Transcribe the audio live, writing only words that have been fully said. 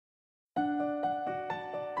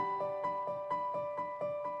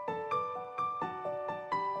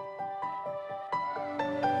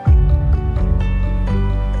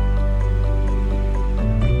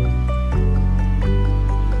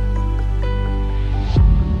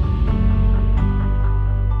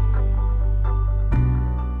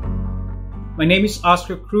My name is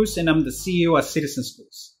Oscar Cruz and I'm the CEO at Citizen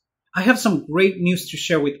Schools. I have some great news to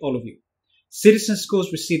share with all of you. Citizen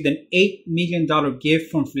Schools received an $8 million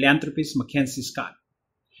gift from Philanthropist MacKenzie Scott.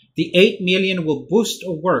 The $8 million will boost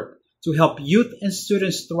our work to help youth and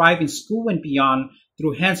students thrive in school and beyond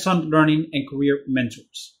through hands-on learning and career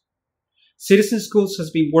mentors. Citizen Schools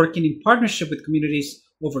has been working in partnership with communities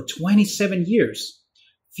over 27 years,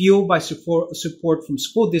 fueled by support from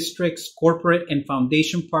school districts, corporate and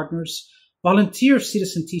foundation partners, volunteer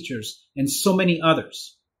citizen teachers, and so many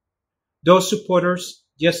others. Those supporters,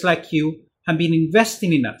 just like you, have been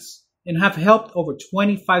investing in us and have helped over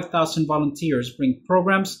 25,000 volunteers bring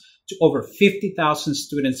programs to over 50,000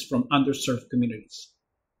 students from underserved communities.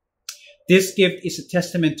 This gift is a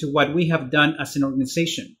testament to what we have done as an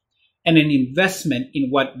organization and an investment in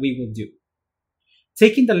what we will do.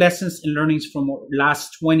 Taking the lessons and learnings from our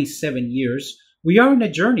last 27 years, we are on a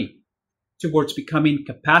journey towards becoming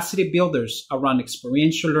capacity builders around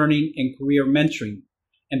experiential learning and career mentoring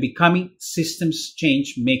and becoming systems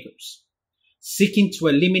change makers, seeking to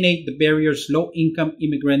eliminate the barriers low-income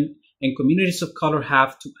immigrant and communities of color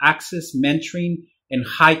have to access mentoring and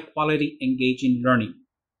high-quality engaging learning.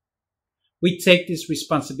 We take this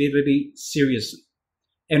responsibility seriously,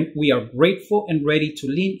 and we are grateful and ready to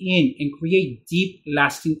lean in and create deep,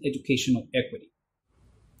 lasting educational equity.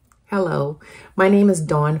 Hello, my name is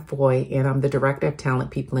Dawn Foy, and I'm the Director of Talent,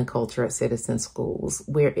 People, and Culture at Citizen Schools,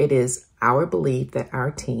 where it is our belief that our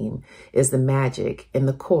team is the magic and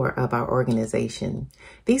the core of our organization.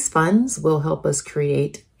 These funds will help us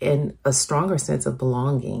create a stronger sense of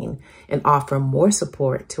belonging and offer more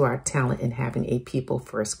support to our talent in having a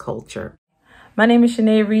people-first culture. My name is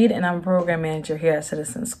Shanae Reed, and I'm a Program Manager here at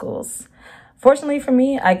Citizen Schools. Fortunately for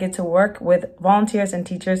me, I get to work with volunteers and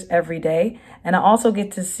teachers every day, and I also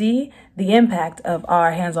get to see the impact of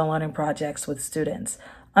our hands-on learning projects with students.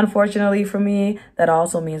 Unfortunately for me, that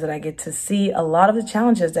also means that I get to see a lot of the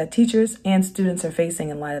challenges that teachers and students are facing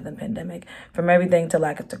in light of the pandemic, from everything to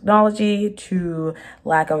lack of technology to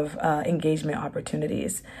lack of engagement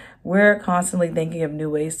opportunities. We're constantly thinking of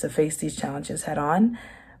new ways to face these challenges head on.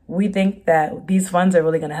 We think that these funds are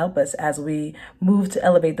really going to help us as we move to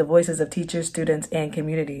elevate the voices of teachers, students, and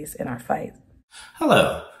communities in our fight.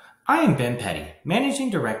 Hello, I am Ben Petty, Managing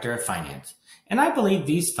Director of Finance, and I believe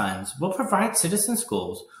these funds will provide Citizen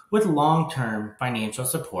Schools with long-term financial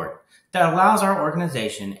support that allows our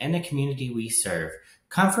organization and the community we serve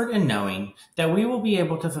comfort in knowing that we will be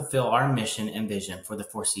able to fulfill our mission and vision for the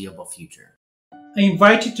foreseeable future. I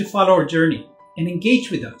invite you to follow our journey and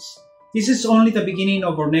engage with us. This is only the beginning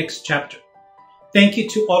of our next chapter. Thank you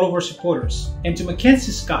to all of our supporters and to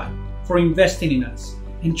MacKenzie Scott for investing in us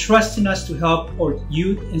and trusting us to help our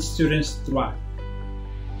youth and students thrive.